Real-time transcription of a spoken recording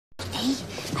Hey,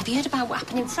 have you heard about what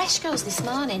happened in Fresh Girls this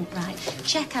morning? Right,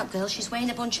 checkout girl, she's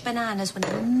weighing a bunch of bananas when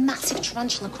a massive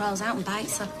tarantula crawls out and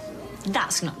bites her.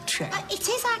 That's not true. It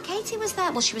is. Our Katie was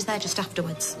there. Well, she was there just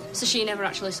afterwards. So she never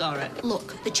actually saw it?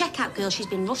 Look, the checkout girl, she's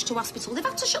been rushed to hospital. They've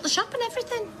had to shut the shop and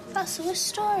everything. That's the worst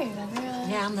story I've ever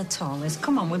heard. Yeah, I'm the tallest.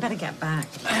 Come on, we better get back.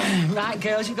 Right,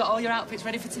 girls, you've got all your outfits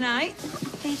ready for tonight?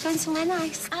 Are you going somewhere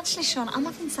nice? Actually, Sean, I'm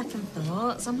having second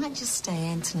thoughts. I might just stay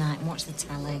in tonight and watch the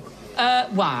telly.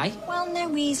 Why? Well, no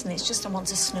reason. It's just I want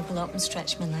to snuggle up and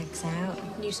stretch my legs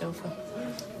out. New sofa.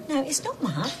 No, it's not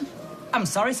that. I'm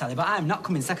sorry, Sally, but I'm not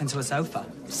coming second to a sofa.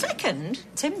 Second?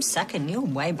 Tim's second. You're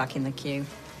way back in the queue.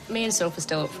 Me and Sophie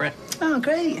still up for it. Oh,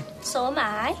 great. So am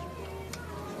I.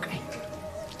 Great.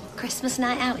 Christmas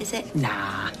night out, is it?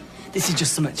 Nah, this is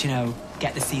just something to,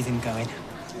 get the season going.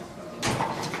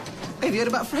 Hey, have you heard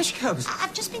about Fresh Girls?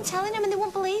 I've just been telling them and they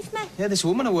won't believe me. Yeah, this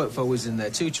woman I work for was in there.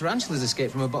 2 tarantulas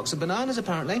escaped from a box of bananas,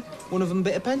 apparently. One of them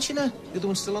bit a pensioner. The other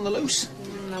one's still on the loose.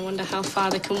 I wonder how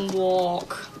far they can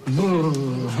walk.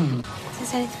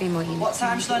 There's only 3 more units. What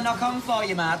time shall I knock on for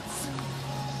you, Mads?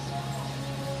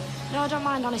 No, I don't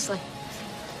mind, honestly.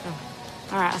 No.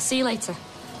 All right, I'll see you later.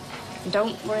 And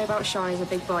don't worry about Sean. He's a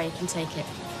big boy. He can take it.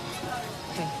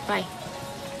 Okay, bye.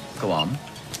 Go on.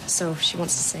 So she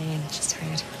wants to stay in. She's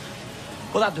tired.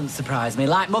 Well, that doesn't surprise me.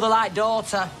 Like mother, like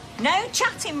daughter. No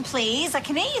chatting, please. I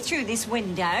can hear you through this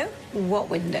window. What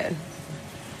window?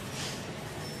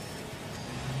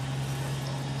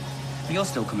 You're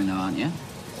still coming though, aren't you?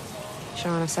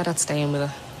 Sean, I said I'd stay in with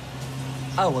her.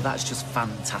 Oh, well, that's just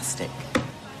fantastic.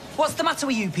 What's the matter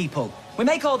with you people? We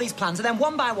make all these plans and then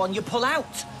one by one you pull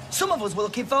out. Some of us were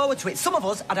looking forward to it. Some of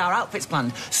us had our outfits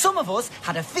planned. Some of us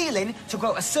had a feeling, to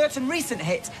quote a certain recent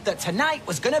hit, that tonight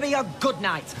was going to be a good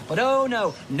night. But oh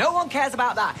no, no one cares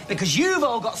about that because you've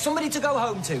all got somebody to go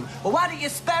home to. Well, why don't you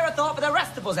spare a thought for the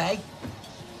rest of us, eh?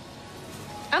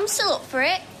 I'm still up for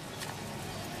it.